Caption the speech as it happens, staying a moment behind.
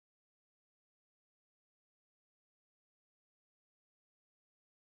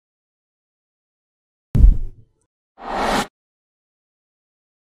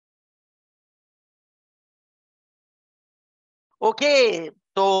Okay,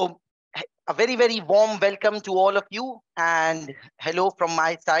 so a very, very warm welcome to all of you and hello from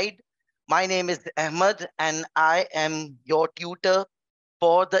my side. My name is Ahmed and I am your tutor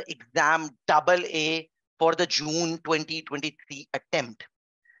for the exam double A for the June 2023 attempt.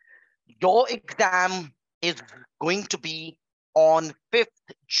 Your exam is going to be on 5th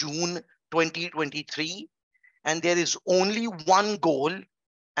June 2023, and there is only one goal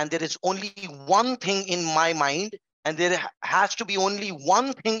and there is only one thing in my mind, and there has to be only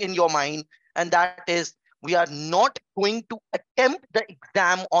one thing in your mind, and that is we are not going to attempt the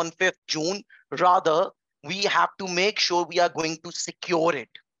exam on 5th June. Rather, we have to make sure we are going to secure it.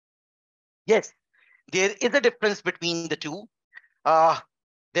 Yes, there is a difference between the two. Uh,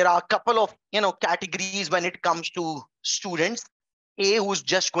 there are a couple of categories when it comes to students. A, who's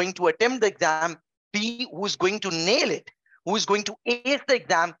just going to attempt the exam. B, who's going to nail it, who is going to ace the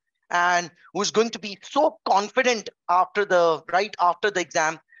exam, and who's going to be so confident right after the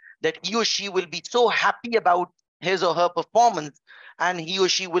exam that he or she will be so happy about his or her performance, and he or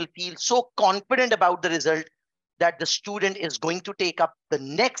she will feel so confident about the result that the student is going to take up the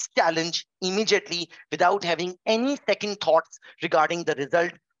next challenge immediately without having any second thoughts regarding the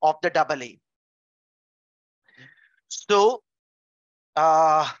result of the double A. So,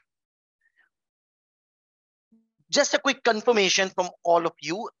 just a quick confirmation from all of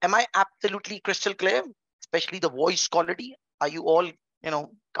you. Am I absolutely crystal clear, especially the voice quality? Are you all,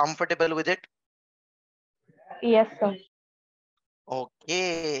 comfortable with it? Yes, sir.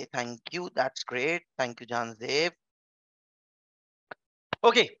 Okay, thank you. That's great. Thank you, Janzev.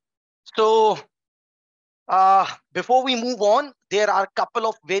 Okay, so before we move on, there are a couple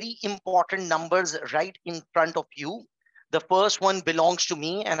of very important numbers right in front of you. The first one belongs to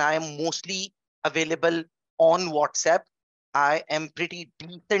me, and I am mostly available on WhatsApp. I am pretty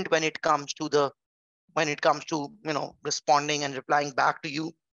decent when it comes to responding and replying back to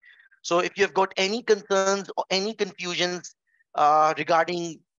you. So if you've got any concerns or any confusions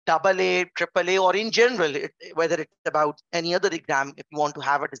regarding double A, triple A, or in general, whether it's about any other exam, if you want to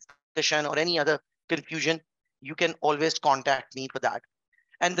have a discussion or any other confusion, you can always contact me for that.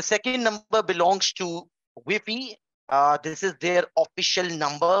 And the second number belongs to Vifhe. This is their official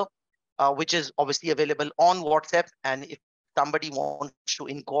number, which is obviously available on WhatsApp. And if somebody wants to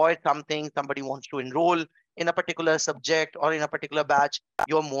inquire something, somebody wants to enroll in a particular subject or in a particular batch,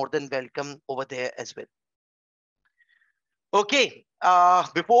 you're more than welcome over there as well. Okay,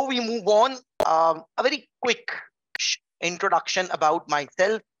 before we move on, a very quick introduction about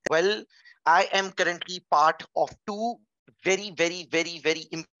myself. Well, I am currently part of two very, very, very, very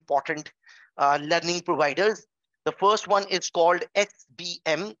important learning providers. The first one is called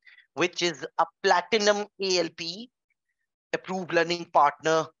SBM, which is a Platinum ALP approved learning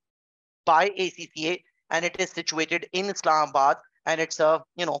partner by ACCA, and it is situated in Islamabad, and it's a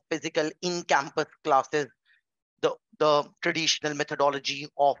physical in-campus classes, the traditional methodology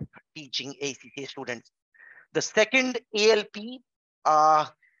of teaching ACCA students. The second ALP uh,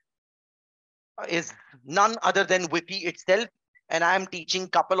 is none other than Vifhe itself, and I am teaching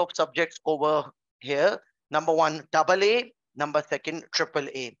couple of subjects over here. Number one, double A. Number second, triple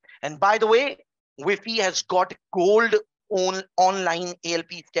A. And by the way, Vifhe has got gold online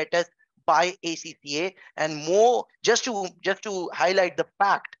ALP status by ACCA, and more just to highlight the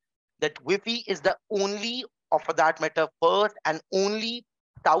fact that Vifhe is the only, or for that matter, first and only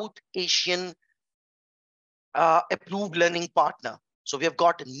South Asian approved learning partner. So we have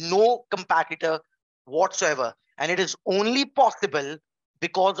got no competitor whatsoever. And it is only possible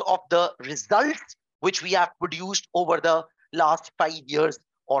because of the results which we have produced over the last 5 years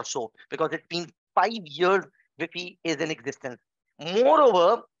or so, because it's been 5 years Vifhe is in existence.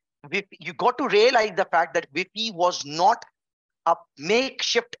 Moreover, you got to realize the fact that Vifhe was not a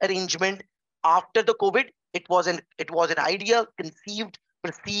makeshift arrangement after the COVID. It was an idea conceived,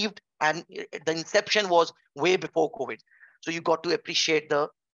 perceived, and the inception was way before COVID. So you got to appreciate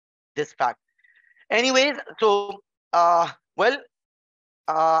this fact. Anyways, so well,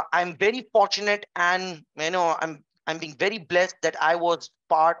 I'm very fortunate, and I'm being very blessed that I was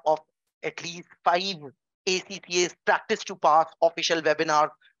part of at least 5 ACCA's practice to pass official webinars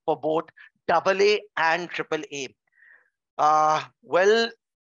for both double A and triple A. Well,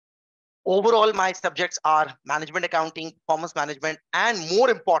 overall, my subjects are management accounting, performance management, and more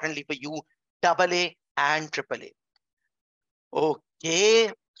importantly for you, double A and triple A.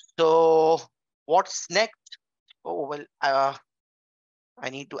 Okay, so what's next? Oh, well, I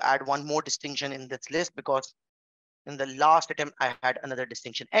need to add one more distinction in this list because in the last attempt, I had another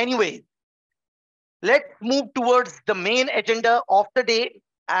distinction. Anyway, let's move towards the main agenda of the day.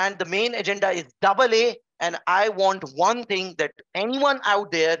 And the main agenda is double A And I want one thing, that anyone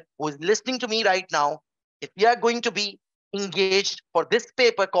out there who is listening to me right now, if we are going to be engaged for this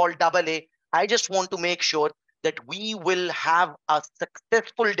paper called AA, I just want to make sure that we will have a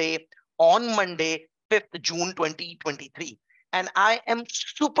successful day on Monday, 5th June 2023. And I am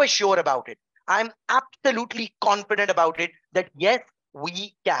super sure about it. I'm absolutely confident about it that yes,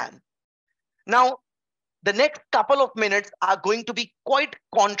 we can. Now, the next couple of minutes are going to be quite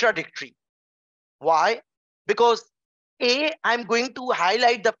contradictory. Why? Because I'm going to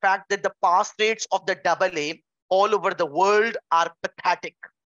highlight the fact that the pass rates of the AA all over the world are pathetic.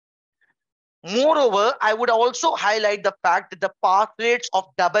 Moreover, I would also highlight the fact that the pass rates of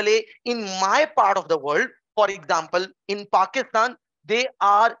AA in my part of the world, for example, in Pakistan, they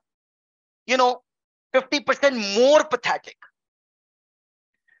are, 50% more pathetic.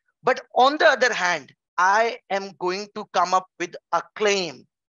 But on the other hand, I am going to come up with a claim,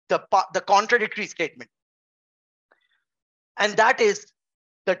 the contradictory statement. And that is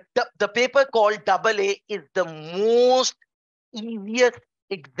the paper called AA is the most easiest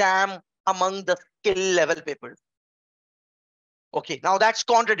exam among the skill level papers. Okay, now that's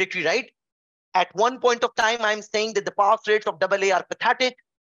contradictory, right? At one point of time, I'm saying that the pass rates of AA are pathetic.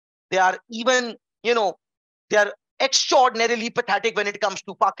 They are even, they are extraordinarily pathetic when it comes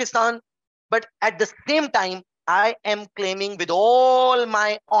to Pakistan. But at the same time, I am claiming with all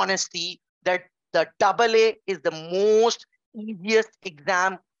my honesty that the AA is the most easiest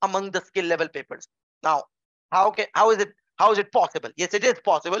exam among the skill level papers. Now, how is it possible? Yes, it is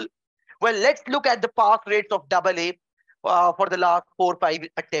possible. Well, let's look at the pass rates of AA for the last 4-5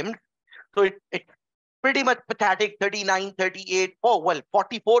 attempts. So it's pretty much pathetic. 39, 38. Oh, well,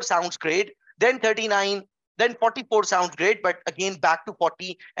 44 sounds great. Then 39, then 44 sounds great. But again, back to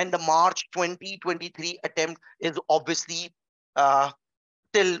 40. And the March 2023 attempt is obviously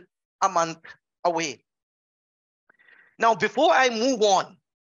still a month away. Now, before I move on,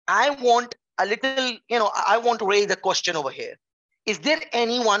 I want a little, I want to raise a question over here. Is there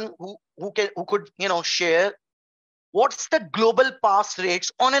anyone who could, share what's the global pass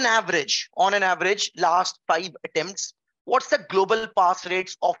rates on an average, last 5 attempts? What's the global pass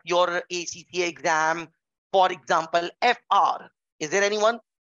rates of your ACCA exam? For example, FR. Is there anyone?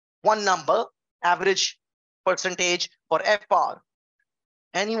 One number, average percentage for FR.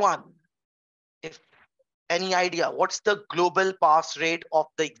 Anyone? If any idea, what's the global pass rate of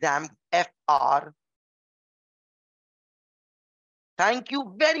the exam FR? Thank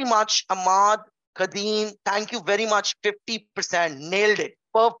you very much, Ahmed, Kadeem. Thank you very much. 50%. Nailed it.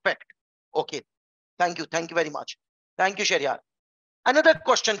 Perfect. Okay. Thank you. Thank you very much. Thank you, Shariar. Another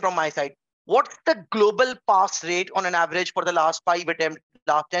question from my side. What's the global pass rate on an average for the last 5 attempts,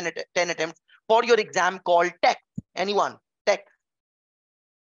 last 10 attempts for your exam called tech? Anyone? Tech.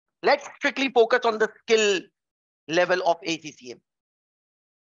 Let's strictly focus on the skill level of ACCA.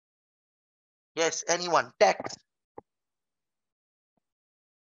 Yes, anyone? Tech.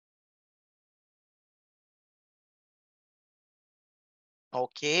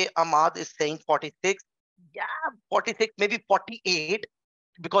 Okay, Ahmad is saying 46. Yeah, 46, maybe 48,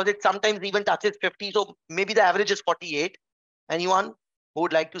 because it sometimes even touches 50. So maybe the average is 48. Anyone who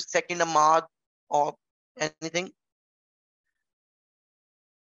would like to second Ahmad or anything?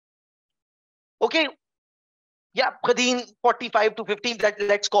 Okay. Yeah, Khadeen, 45 to 15.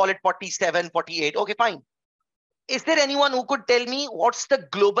 Let's call it 47, 48. Okay, fine. Is there anyone who could tell me what's the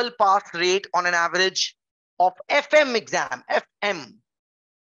global pass rate on an average of FM exam? FM.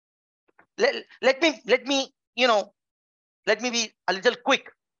 Let me let me be a little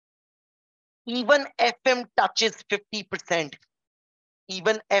quick. Even FM touches 50%.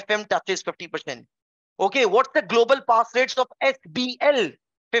 Even FM touches 50%. Okay, what's the global pass rates of SBL?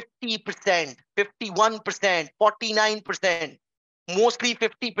 50%, 51%, 49%, mostly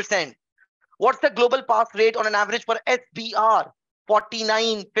 50%. What's the global pass rate on an average for SBR?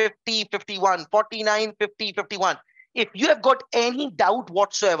 49, 50, 51, 49, 50, 51. If you have got any doubt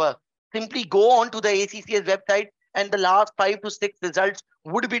whatsoever, simply go on to the ACCA's website and the last 5 to 6 results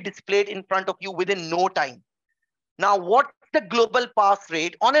would be displayed in front of you within no time. Now, what's the global pass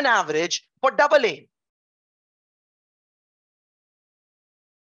rate on an average for AA?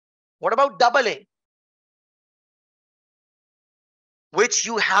 What about AA? Which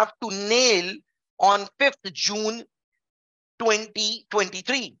you have to nail on 5th June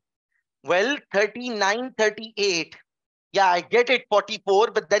 2023. Well, 39, 38. Yeah, I get it,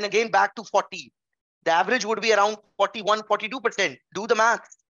 44, but then again back to 40. The average would be around 41, 42%. Do the math.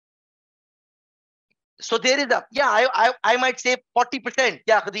 So there is I might say 40%.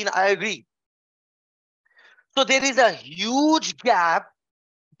 Yeah, Khadeen, I agree. So there is a huge gap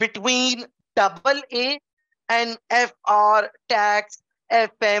between AA and FR, tax,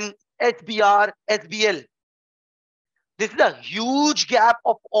 FM, SBR, SBL. This is a huge gap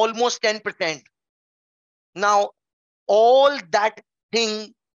of almost 10%. Now, all that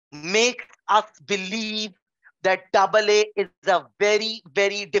thing makes us believe that AA is a very,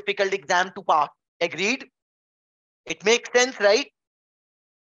 very difficult exam to pass. Agreed? It makes sense, right?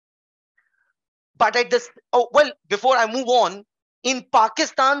 But at this, oh, well, before I move on, in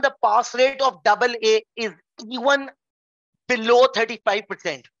Pakistan, the pass rate of AA is even below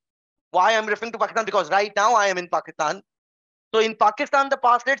 35%. Why I'm referring to Pakistan? Because right now I am in Pakistan. So in Pakistan, the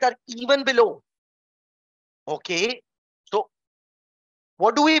pass rates are even below. Okay. So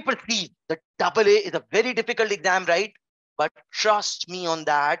what do we perceive? The AA is a very difficult exam, right? But trust me on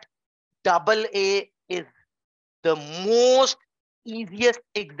that, AA is the most easiest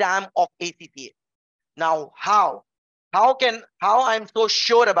exam of ACCA. Now, how I'm so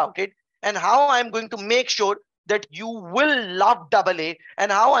sure about it, and how I'm going to make sure that you will love AA,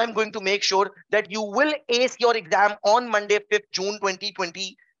 and how I'm going to make sure that you will ace your exam on Monday, 5th June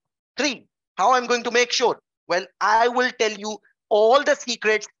 2023. How I'm going to make sure? Well, I will tell you all the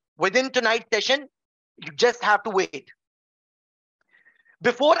secrets within tonight's session. You just have to wait.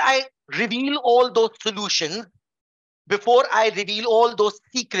 Before I reveal all those solutions, before I reveal all those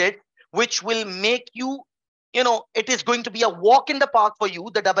secrets, which will make you, it is going to be a walk in the park for you,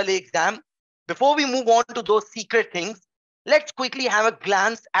 the AA exam. Before we move on to those secret things, let's quickly have a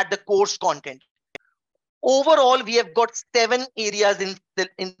glance at the course content. Overall, we have got 7 areas in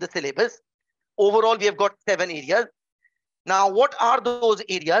the syllabus. Overall, we have got 7 areas. Now, what are those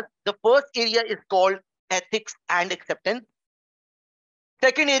areas? The first area is called ethics and acceptance.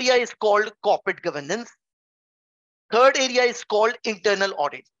 Second area is called corporate governance. Third area is called internal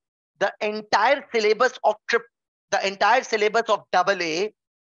audit. The entire syllabus of AA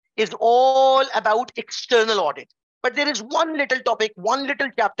is all about external audit. But there is one little topic, one little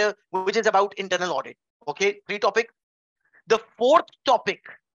chapter, which is about internal audit. Okay, 3 topics. The fourth topic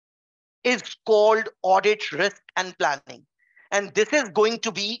is called audit risk and planning. And this is going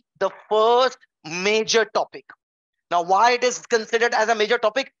to be the first major topic. Now, why it is considered as a major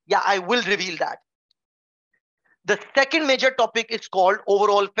topic? Yeah, I will reveal that. The second major topic is called,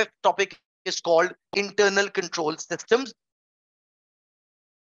 overall 5th topic is called internal control systems.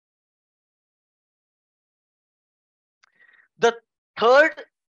 The third,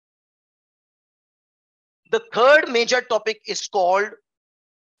 the third major topic is called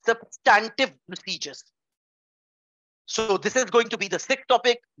substantive procedures. So this is going to be the 6th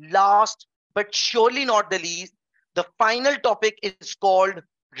topic. Last but surely not the least, the final topic is called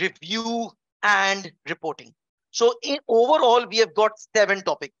review and reporting. So overall, we have got 7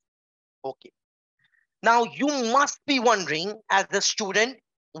 topics. Okay. Now you must be wondering as a student,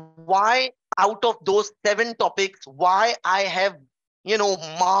 why out of those 7 topics, why I have,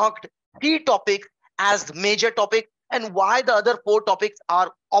 marked 3 topics as major topics, and why the other 4 topics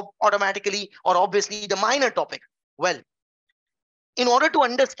are automatically or obviously the minor topics. Well, in order to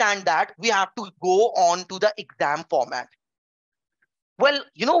understand that, we have to go on to the exam format. Well,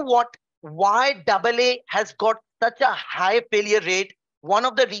 you know what? Why AA has got such a high failure rate? One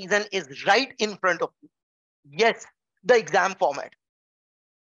of the reasons is right in front of you. Yes, the exam format.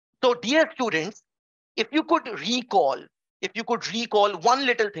 So, dear students, if you could recall one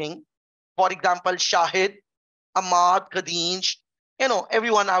little thing, for example, Shahid, Ahmed, Khadinj,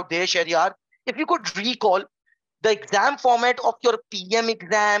 everyone out there, Shariar, if you could recall the exam format of your PM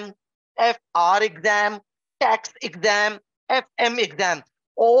exam, FR exam, tax exam, FM exam,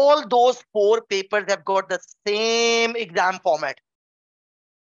 all those 4 papers have got the same exam format.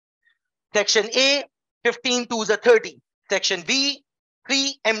 Section A, 15 2s are 30. Section B,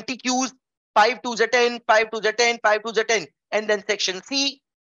 3 MTQs, 5 2s are 10, 5 2s are 10, 5 2s are 10. And then section C,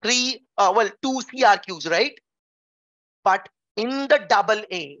 2 CRQs, right? But in the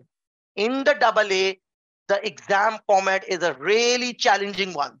AA, the exam format is a really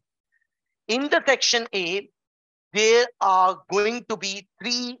challenging one. In the section A, there are going to be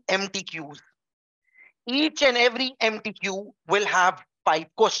 3 MTQs. Each and every MTQ will have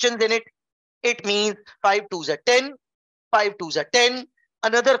 5 questions in it. It means 5 2s are 10, 5 2s are 10,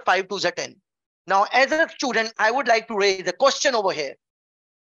 another 5 2s are 10. Now, as a student, I would like to raise a question over here.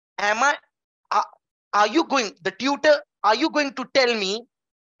 Are you going to tell me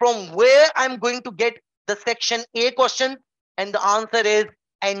from where I'm going to get the section A question? And the answer is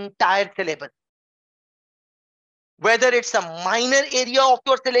entire syllabus. Whether it's a minor area of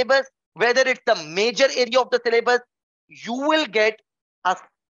your syllabus, whether it's a major area of the syllabus, you will get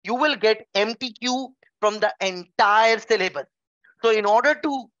MTQ from the entire syllabus. So in order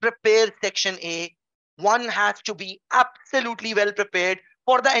to prepare section A, one has to be absolutely well prepared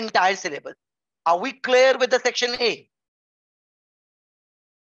for the entire syllabus. Are we clear with the section A?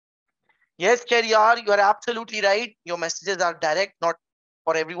 Yes, Cheriyar, you are absolutely right. Your messages are direct, not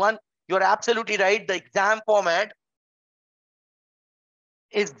for everyone. You are absolutely right. The exam format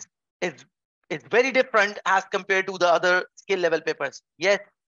is is is very different as compared to the other skill level papers. Yes,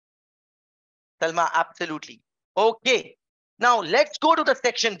 Salma, absolutely. Okay. Now let's go to the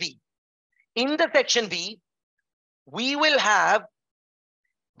section B. In the section B, we will have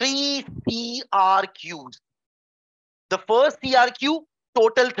 3 CRQs. The first CRQ,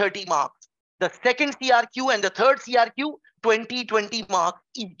 total 30 marks. The second CRQ and the third CRQ, 20 marks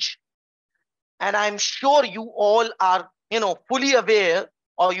each. And I'm sure you all are, fully aware,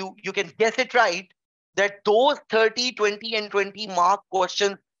 or you can guess it right, that those 30, 20, and 20 mark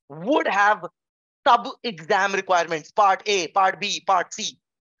questions would have sub-exam requirements, part A, part B, part C.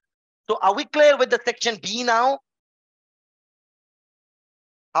 So are we clear with the section B now?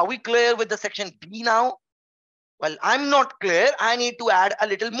 Are we clear with the section B now? Well, I'm not clear. I need to add a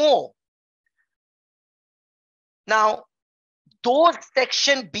little more. Now, those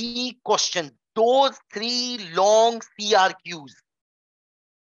section B questions, those 3 long CRQs,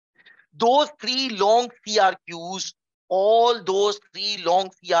 all those 3 long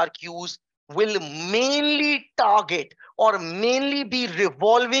CRQs will mainly target or mainly be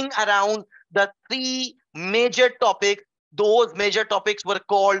revolving around the 3 major topics. Those major topics were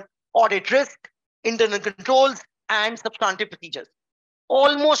called audit risk, internal controls, and substantive procedures.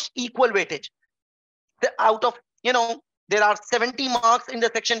 Almost equal weightage. Out of, there are 70 marks in the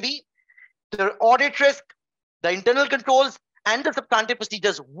section B. The audit risk, the internal controls, and the substantive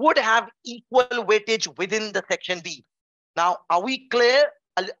procedures would have equal weightage within the section B. Now, are we clear?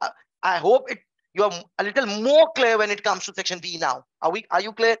 I hope you are a little more clear when it comes to section B now. Are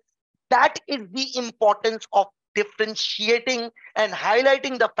you clear? That is the importance of differentiating and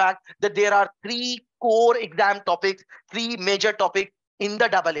highlighting the fact that there are 3 core exam topics, 3 major topics in the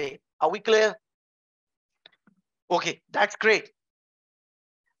AA. Are we clear? Okay, that's great.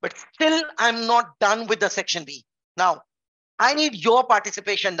 But still, I'm not done with the section B. Now, I need your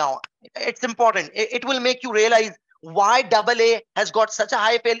participation now. It's important. It will make you realize why AA has got such a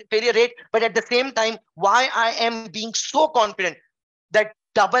high failure rate, but at the same time, why I am being so confident that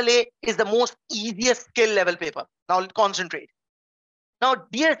AA is the most easiest skill level paper. Now, concentrate. Now,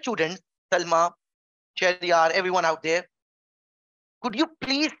 dear students, Salma, Shahriyar, everyone out there, could you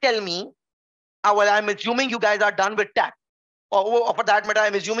please tell me, well, I'm assuming you guys are done with TAC. Or for that matter,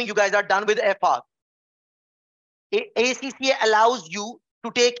 I'm assuming you guys are done with FR. ACCA allows you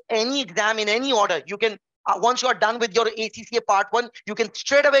to take any exam in any order. You can, once you are done with your ACCA part 1, you can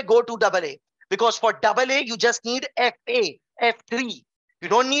straight away go to AA. Because for AA, you just need FA, F3. You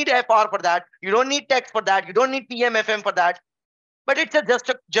don't need FR for that. You don't need text for that. You don't need PMFM for that. But it's just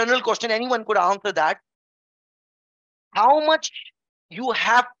a general question. Anyone could answer that. How much you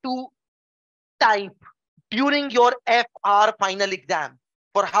have to type during your FR final exam?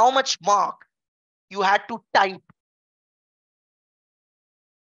 For how much mark you had to type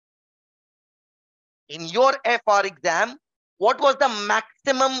in your FR exam? What was the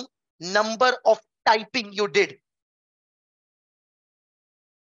maximum number of typing you did?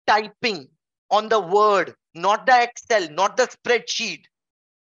 Typing on the Word, not the Excel, not the spreadsheet.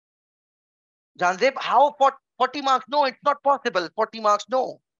 Janzeb, how 40 marks? No, it's not possible. 40 marks,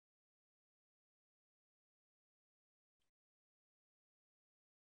 no.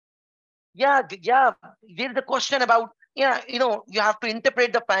 Yeah. There's a question about, you have to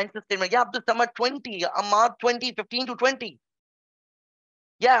interpret the financial statement. Yeah, up to summer 20, a mark 20, 15 to 20.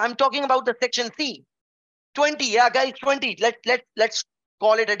 Yeah, I'm talking about the section C. 20, yeah, guys, 20. Let's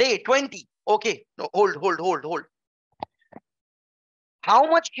call it a day. 20. Okay. No, hold. How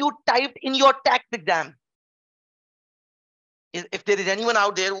much you typed in your tax exam? If there is anyone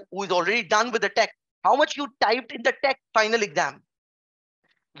out there who is already done with the text, how much you typed in the text final exam?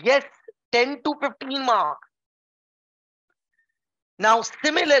 Yes, 10 to 15 marks. Now,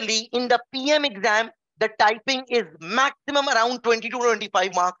 similarly, in the PM exam, the typing is maximum around 20 to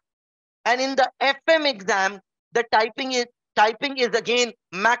 25 marks. And in the FM exam, the typing is again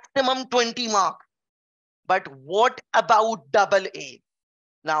maximum 20 marks. But what about AA?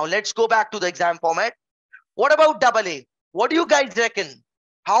 Now, let's go back to the exam format. What about AA? What do you guys reckon?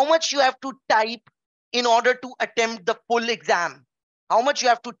 How much you have to type in order to attempt the full exam? How much you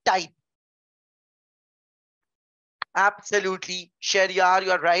have to type? Absolutely. Shahriyar,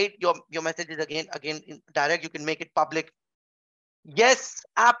 you are right. Your message is again direct. You can make it public. Yes,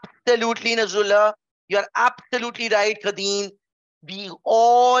 absolutely, Nazrullah. You are absolutely right, Khadeen. We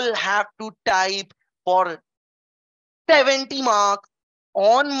all have to type for 70 marks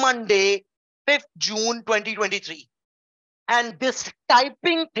on Monday, 5th June 2023. And this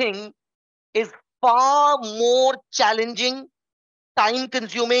typing thing is far more challenging, time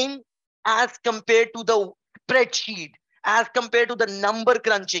consuming as compared to the spreadsheet, as compared to the number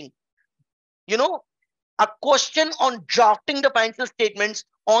crunching. You know, a question on drafting the financial statements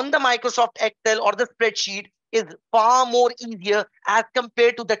on the Microsoft Excel or the spreadsheet is far more easier as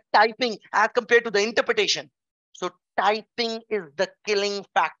compared to the typing, as compared to the interpretation. So typing is the killing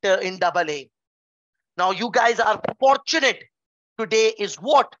factor in double A. Now you guys are fortunate. Today is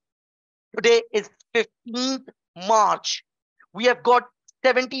what? Today is 15th March. We have got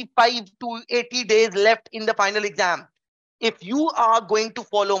 75 to 80 days left in the final exam. If you are going to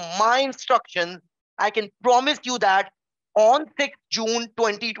follow my instructions, I can promise you that on 6th June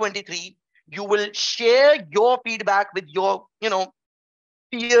 2023, you will share your feedback with your,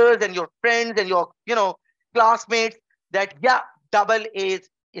 peers and your friends and your, classmates that, yeah, double A's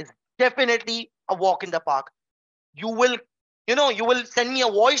is definitely a walk in the park. You will, you will send me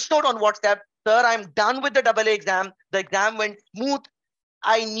a voice note on WhatsApp. Sir, I'm done with the double A exam. The exam went smooth.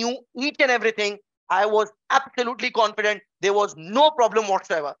 I knew each and everything. I was absolutely confident. There was no problem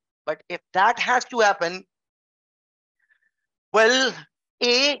whatsoever. But if that has to happen, well,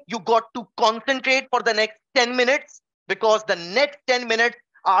 A, you got to concentrate for the next 10 minutes because the next 10 minutes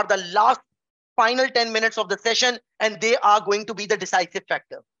are the last final 10 minutes of the session and they are going to be the decisive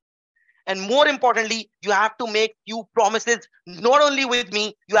factor. And more importantly, you have to make few promises, not only with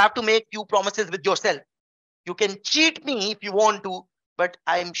me, you have to make few promises with yourself. You can cheat me if you want to, but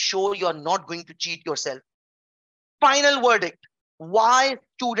I'm sure you're not going to cheat yourself. Final verdict. Why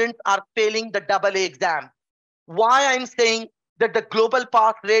students are failing the double A exam. Why I'm saying that the global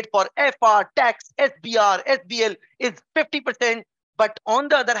pass rate for FR, tax, SBR, SBL is 50%, but on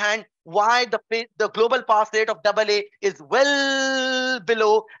the other hand, why the global pass rate of double A is well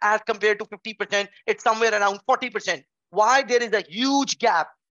below as compared to 50%. It's somewhere around 40%. Why there is a huge gap?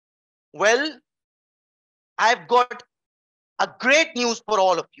 Well, I've got a great news for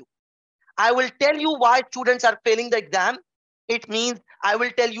all of you. I will tell you why students are failing the exam. It means I will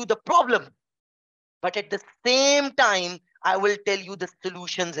tell you the problem. But at the same time, I will tell you the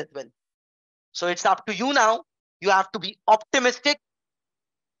solutions as well. So it's up to you now. You have to be optimistic.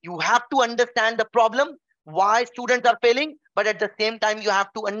 You have to understand the problem, why students are failing. But at the same time, you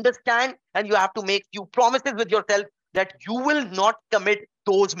have to understand and you have to make few promises with yourself that you will not commit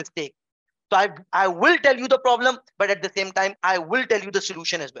those mistakes. So I will tell you the problem, but at the same time, I will tell you the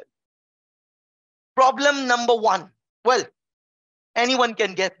solution as well. Problem number one. Well, anyone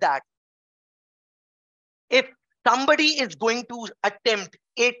can guess that. If somebody is going to attempt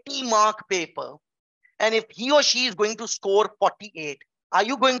 80 mark paper, and if he or she is going to score 48, are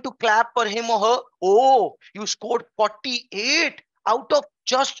you going to clap for him or her? Oh, you scored 48 out of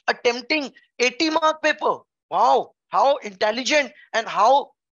just attempting 80 mark paper. Wow, how intelligent and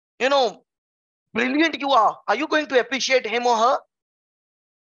how, brilliant you are. Are you going to appreciate him or her?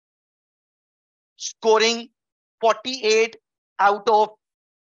 Scoring 48 out of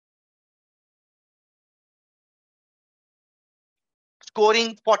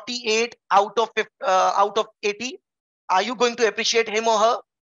scoring 48 out of 80. Are you going to appreciate him or her?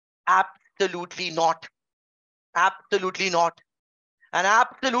 Absolutely not. Absolutely not. And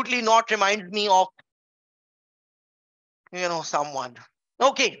absolutely not reminds me of, someone.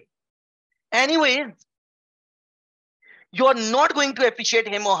 Okay. Anyways, you're not going to appreciate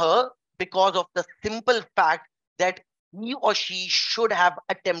him or her because of the simple fact that he or she should have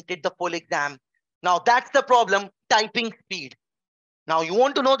attempted the full exam. Now that's the problem, typing speed. Now you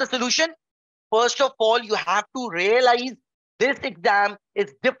want to know the solution? First of all, you have to realize this exam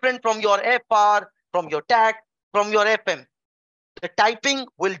is different from your FR, from your TAC, from your FM. The typing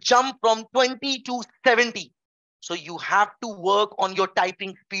will jump from 20 to 70. So you have to work on your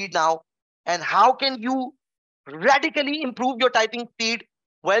typing speed now. And how can you radically improve your typing speed?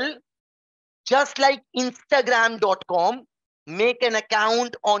 Well, just like Instagram.com, make an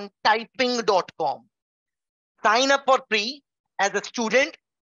account on typing.com. Sign up for free as a student.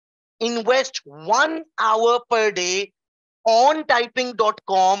 Invest 1 hour per day on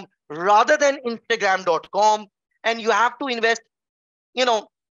typing.com rather than Instagram.com. And you have to invest,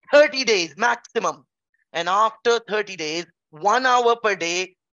 30 days maximum. And after 30 days, 1 hour per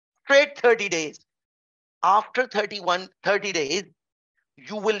day, straight 30 days. After 30 days,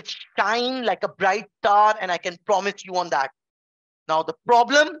 you will shine like a bright star, and I can promise you on that. Now, the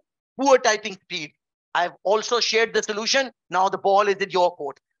problem, poor typing speed. I've also shared the solution. Now the ball is in your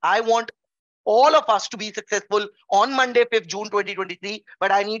court. I want all of us to be successful on Monday, 5th June 2023,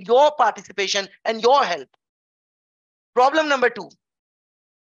 but I need your participation and your help. Problem number 2,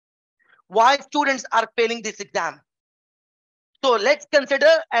 why students are failing this exam. So let's consider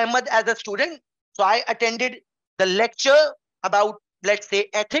Ahmed as a student. So I attended the lecture about, let's say,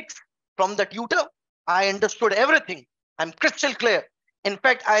 ethics from the tutor. I understood everything. I'm crystal clear. In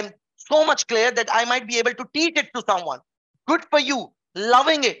fact, I'm so much clear that I might be able to teach it to someone. Good for you,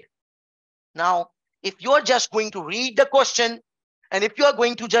 loving it. Now, if you're just going to read the question and if you're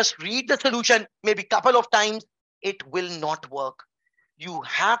going to just read the solution maybe a couple of times, it will not work. You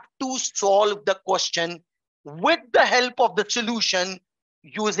have to solve the question with the help of the solution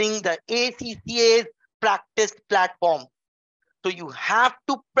using the ACCA's practice platform. So you have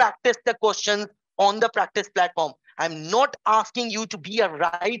to practice the questions on the practice platform. I'm not asking you to be a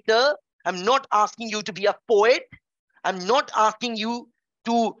writer. I'm not asking you to be a poet. I'm not asking you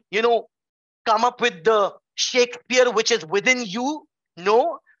to, come up with the Shakespeare which is within you.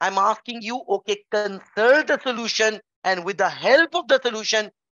 No, I'm asking you, okay, consult the solution and with the help of the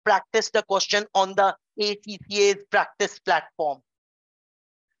solution, practice the question on the ACCA's practice platform.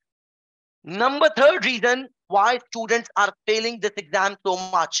 Number third reason why students are failing this exam so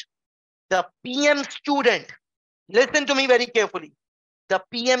much. The PM student, listen to me very carefully. The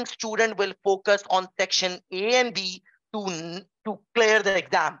PM student will focus on section A and B to clear the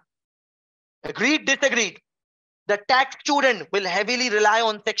exam. Agreed, disagreed? The tax student will heavily rely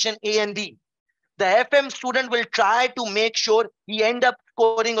on section A and B. The FM student will try to make sure he end up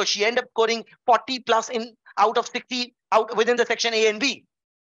scoring or she end up scoring 40 plus in out of 60 out within the section A and B.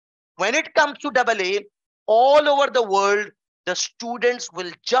 When it comes to AA, all over the world, the students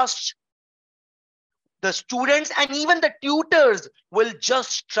and even the tutors will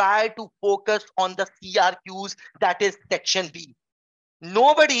just try to focus on the CRQs, that is section B.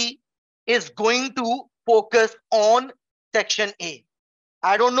 Nobody is going to focus on section A.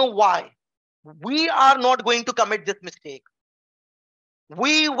 I don't know why. We are not going to commit this mistake.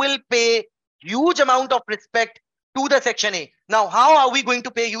 We will pay huge amount of respect to the section A. Now, how are we going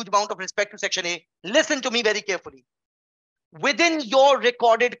to pay huge amount of respect to section A? Listen to me very carefully. Within your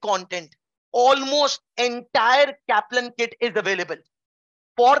recorded content, almost entire Kaplan kit is available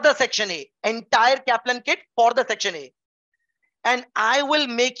for the section A. Entire Kaplan kit for the section A. And I will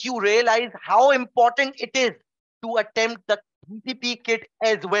make you realize how important it is to attempt the BPP kit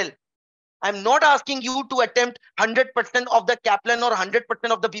as well. I'm not asking you to attempt 100% of the Kaplan or 100%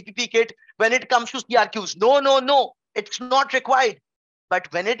 of the BPP kit when it comes to CRQs. No. It's not required. But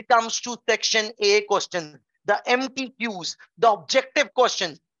when it comes to section A questions, the MTQs, the objective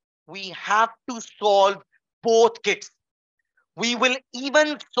questions, we have to solve both kits. We will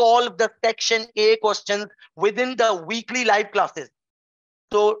even solve the section A questions within the weekly live classes.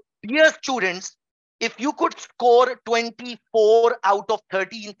 So, dear students, if you could score 24 out of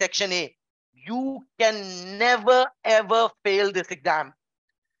 30 in section A, you can never ever fail this exam.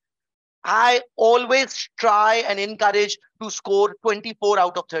 I always try and encourage to score 24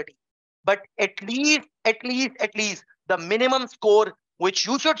 out of 30. But at least, the minimum score which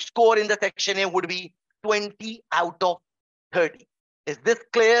you should score in the section A would be 20 out of 30. Is this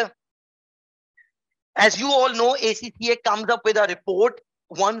clear? As you all know, ACCA comes up with a report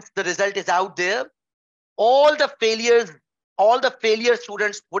once the result is out there. All the failure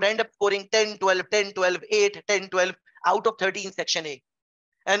students would end up scoring 10, 12, 10, 12, 8, 10, 12 out of 30 in section A.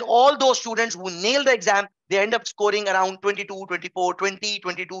 And all those students who nail the exam, they end up scoring around 22, 24, 20,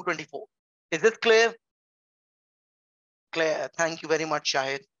 22, 24. Is this clear? Clear. Thank you very much,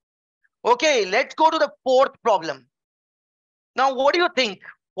 Shahid. Okay, let's go to the fourth problem. Now, what do you think?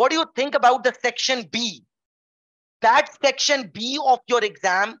 What do you think about the section B? That section B of your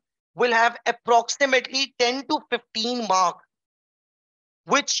exam will have approximately 10 to 15 marks,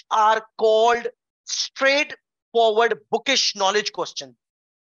 which are called straightforward bookish knowledge questions.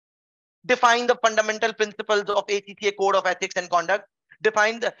 Define the fundamental principles of ACCA Code of Ethics and Conduct.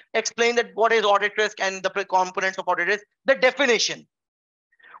 Explain that what is audit risk and the components of audit risk. The definition.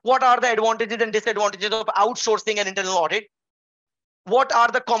 What are the advantages and disadvantages of outsourcing an internal audit? What are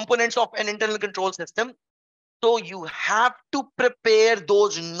the components of an internal control system? So you have to prepare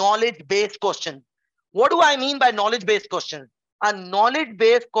those knowledge-based questions. What do I mean by knowledge-based questions? A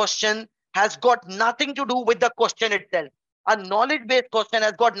knowledge-based question has got nothing to do with the question itself. A knowledge-based question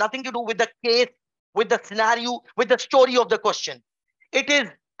has got nothing to do with the case, with the scenario, with the story of the question. It is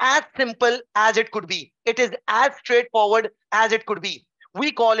as simple as it could be. It is as straightforward as it could be.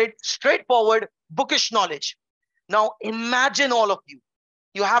 We call it straightforward bookish knowledge. Now imagine all of you.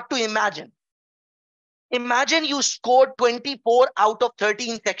 You have to imagine. Imagine you scored 24 out of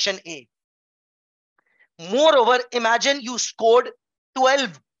 30 in section A. Moreover, imagine you scored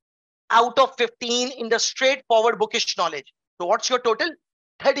 12 out of 15 in the straightforward bookish knowledge. So what's your total?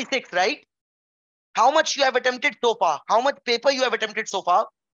 36, right? How much you have attempted so far? How much paper you have attempted so far?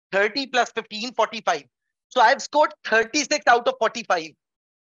 30 plus 15, 45. So I've scored 36 out of 45.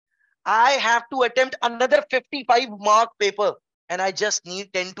 I have to attempt another 55 mark paper and I just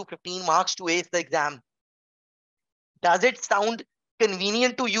need 10 to 15 marks to ace the exam. Does it sound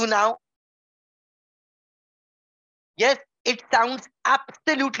convenient to you now? Yes, it sounds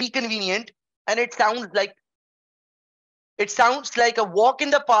absolutely convenient, and it sounds like a walk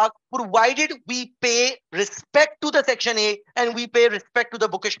in the park, provided we pay respect to the section A and we pay respect to the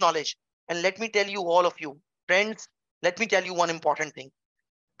bookish knowledge. And let me tell you, all of you friends, let me tell you one important thing.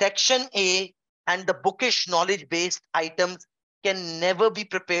 Section A and the bookish knowledge based items can never be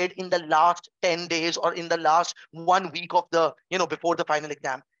prepared in the last 10 days or in the last 1 week of the, before the final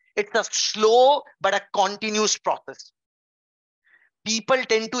exam. It's a slow but a continuous process. People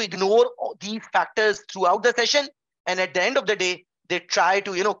tend to ignore these factors throughout the session, and at the end of the day they try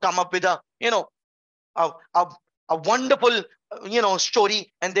to come up with a, a, a wonderful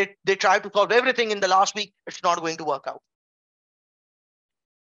story, and they try to solve everything in the last week. It's not going to work out.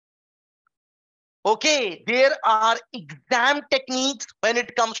 Okay, there are exam techniques when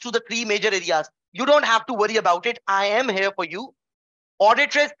it comes to the three major areas. You don't have to worry about it. I am here for you.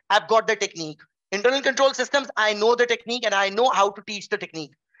 Audit risk, I've got the technique. Internal control systems, I know the technique and I know how to teach the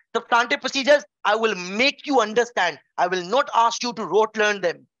technique. Substantive procedures, I will make you understand. I will not ask you to rote learn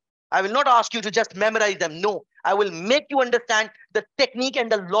them. I will not ask you to just memorize them. No, I will make you understand the technique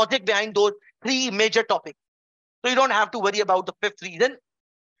and the logic behind those three major topics. So you don't have to worry about the fifth reason.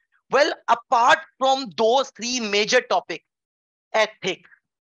 Well, apart from those three major topics, ethics,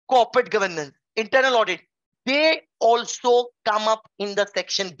 corporate governance, internal audit, they also come up in the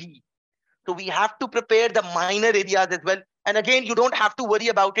section B. So we have to prepare the minor areas as well. And again, you don't have to worry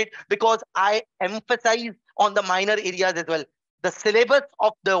about it because I emphasize on the minor areas as well. The syllabus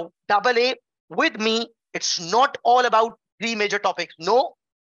of the AA with me, it's not all about three major topics. No,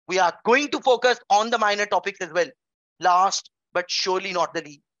 we are going to focus on the minor topics as well. Last, but surely not the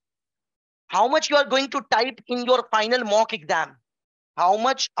least. How much you are going to type in your final mock exam? How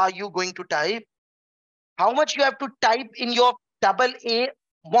much are you going to type? How much you have to type in your AA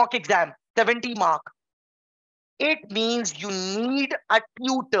mock exam? 70 mark. It means you need a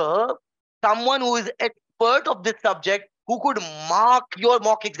tutor, someone who is expert of this subject, who could mark your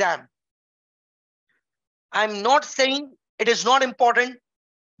mock exam. I'm not saying it is not important,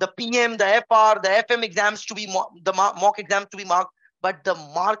 the PM, the FR, the FM exams to be the mock exams to be marked, but the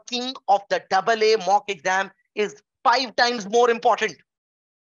marking of the AA mock exam is 5 times more important.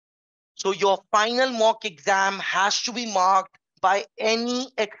 So your final mock exam has to be marked by any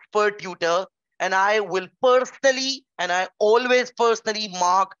expert tutor, and I will personally, and I always personally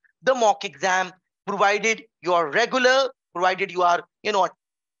mark the mock exam, provided you are regular, provided you are, you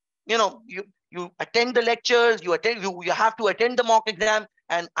attend the lectures, you have to attend the mock exam,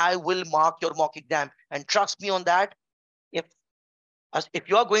 and I will mark your mock exam. And trust me on that, if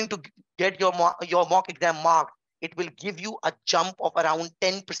you are going to get your mock exam marked, it will give you a jump of around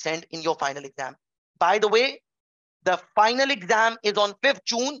 10% in your final exam. By the way, the final exam is on 5th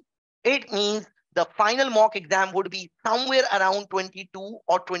June. It means the final mock exam would be somewhere around 22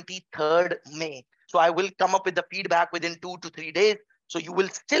 or 23rd May. So I will come up with the feedback within 2 to 3 days. So you will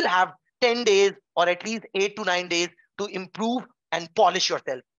still have 10 days or at least 8 to 9 days to improve and polish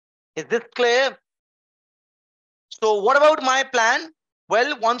yourself. Is this clear? So what about my plan?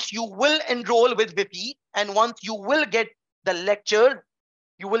 Well, once you will enroll with Vifhe and once you will get the lectures,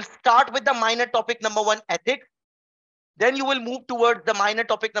 you will start with the minor topic number 1, ethics. Then you will move towards the minor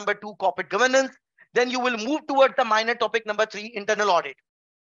topic number 2, corporate governance. Then you will move towards the minor topic number 3, internal audit.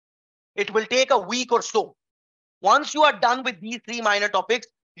 It will take a week or so. Once you are done with these 3 minor topics,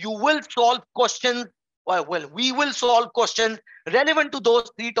 you will solve questions. Well, we will solve questions relevant to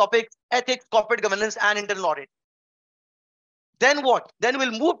those 3 topics: ethics, corporate governance, and internal audit. Then what? Then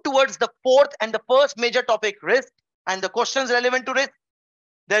we'll move towards the 4th and the first major topic, risk, and the questions relevant to risk.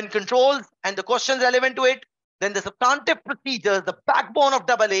 Then controls and the questions relevant to it. Then the substantive procedures, the backbone of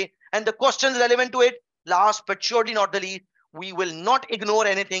AA, and the questions relevant to it. Last but surely not the least, we will not ignore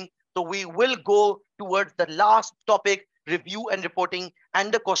anything. So we will go towards the last topic, review and reporting,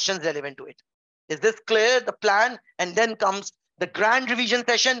 and the questions relevant to it. Is this clear, the plan? And then comes the grand revision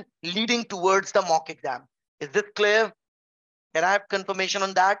session leading towards the mock exam. Is this clear? Can I have confirmation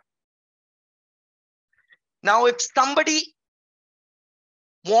on that? Now, if somebody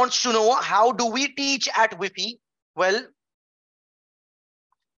wants to know how do we teach at Vifhe, well,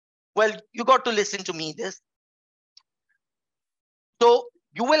 Well, you got to listen to me this. So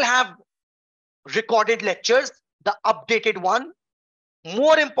you will have recorded lectures, the updated one.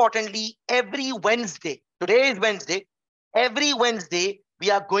 More importantly, every Wednesday, today is Wednesday, every Wednesday, we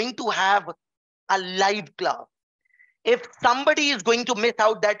are going to have a live class. If somebody is going to miss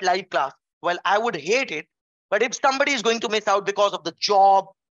out that live class, well, I would hate it. But if somebody is going to miss out because of the job,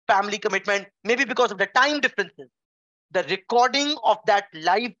 family commitment, maybe because of the time differences, the recording of that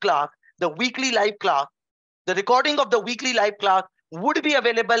live class, the weekly live class, the recording of the weekly live class would be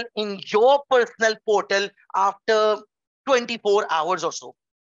available in your personal portal after 24 hours or so.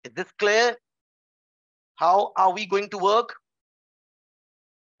 Is this clear? How are we going to work?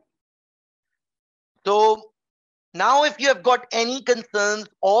 So now if you have got any concerns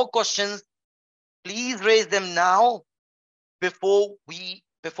or questions, please raise them now before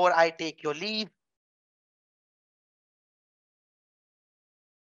I take your leave.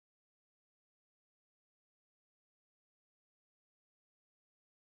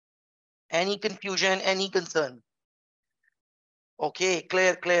 Any confusion, any concern? Okay,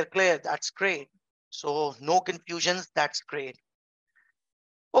 clear, clear, clear. That's great. So no confusions. That's great.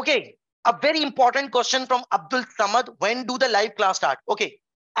 Okay, a very important question from Abdul Samad. When do the live class start? Okay,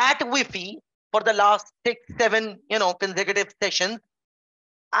 at Vifhe for the last 6, 7, consecutive sessions,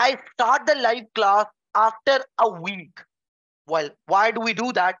 I start the live class after a week. Well, why do we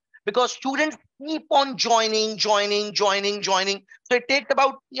do that? Because students keep on joining. So it takes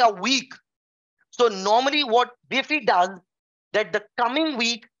about a week. So normally what Vifhe does, that the coming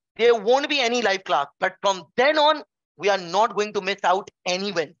week, there won't be any live class. But from then on, we are not going to miss out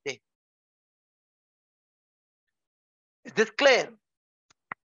any Wednesday. Is this clear?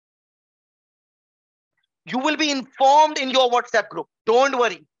 You will be informed in your WhatsApp group. Don't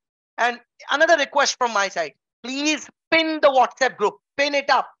worry. And another request from my side, please pin the WhatsApp group, pin it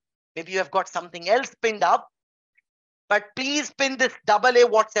up. Maybe you have got something else pinned up, but please pin this AA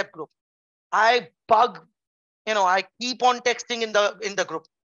WhatsApp group. I bug, I keep on texting in the group.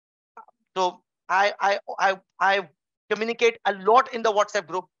 So I communicate a lot in the WhatsApp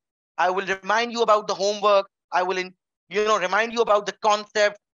group. I will remind you about the homework. I will remind you about the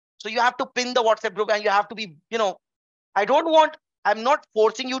concept. So you have to pin the WhatsApp group and you have to be, I'm not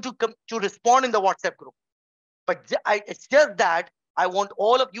forcing you to respond in the WhatsApp group. But it's just that I want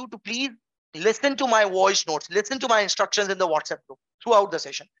all of you to please listen to my voice notes, listen to my instructions in the WhatsApp group throughout the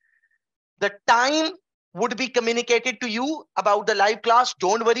session. The time would be communicated to you about the live class.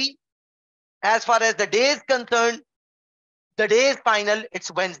 Don't worry. As far as the day is concerned, the day is final.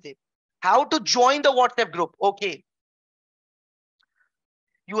 It's Wednesday. How to join the WhatsApp group? Okay.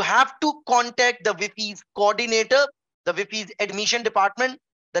 You have to contact the Vifhe's coordinator, the Vifhe's admission department.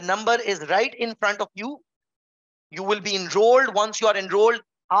 The number is right in front of you. You will be enrolled. Once you are enrolled,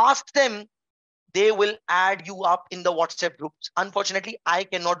 ask them. They will add you up in the WhatsApp groups. Unfortunately, I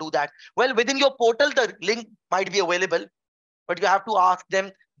cannot do that. Well, within your portal, the link might be available, but you have to ask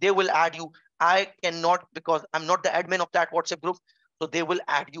them. They will add you. I cannot because I'm not the admin of that WhatsApp group. So they will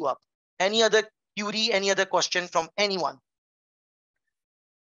add you up. Any other query, any other question from anyone?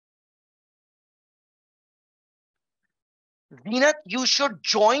 Zenat, you should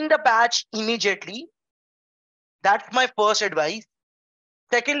join the batch immediately. That's my first advice.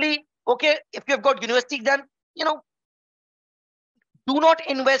 Secondly, okay, if you've got university exam, do not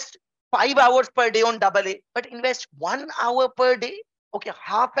invest 5 hours per day on AA, but invest 1 hour per day. Okay,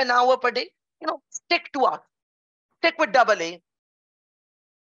 half an hour per day. Stick to us. Stick with AA.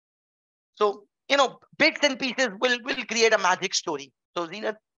 So, bits and pieces will create a magic story. So,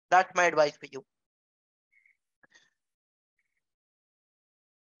 Zenat, that's my advice for you.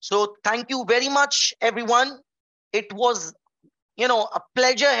 So, thank you very much, everyone. It was, a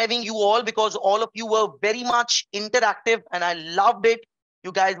pleasure having you all because all of you were very much interactive and I loved it.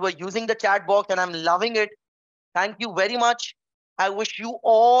 You guys were using the chat box and I'm loving it. Thank you very much. I wish you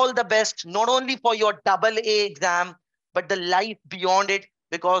all the best, not only for your AA exam, but the life beyond it,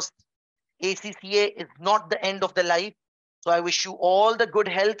 because ACCA is not the end of the life. So I wish you all the good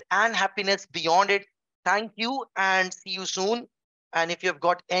health and happiness beyond it. Thank you and see you soon. And if you've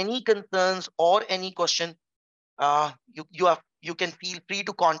got any concerns or any question, you can feel free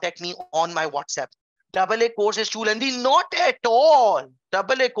to contact me on my WhatsApp. AA course is too lengthy? Not at all.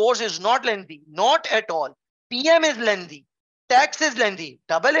 AA course is not lengthy. Not at all. PM is lengthy. Tax is lengthy.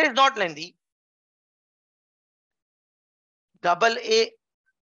 AA is not lengthy. AA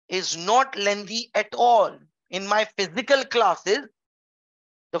is not lengthy at all. In my physical classes,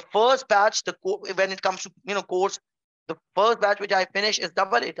 the first batch, when it comes to course, the first batch which I finish is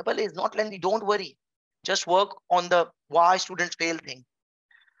AA. AA is not lengthy. Don't worry. Just work on the why students fail thing.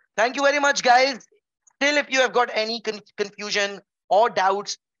 Thank you very much, guys. Still, if you have got any confusion or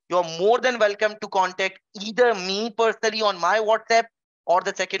doubts, you're more than welcome to contact either me personally on my WhatsApp, or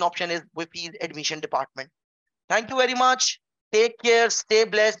the second option is Vifhe's admission department. Thank you very much. Take care, stay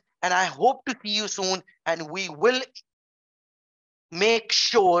blessed, and I hope to see you soon. And we will make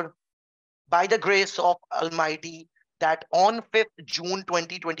sure, by the grace of Almighty, that on 5th June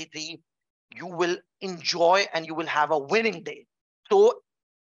 2023, you will enjoy and you will have a winning day. So,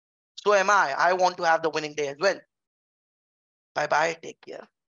 so am I. I want to have the winning day as well. Bye bye. Take care.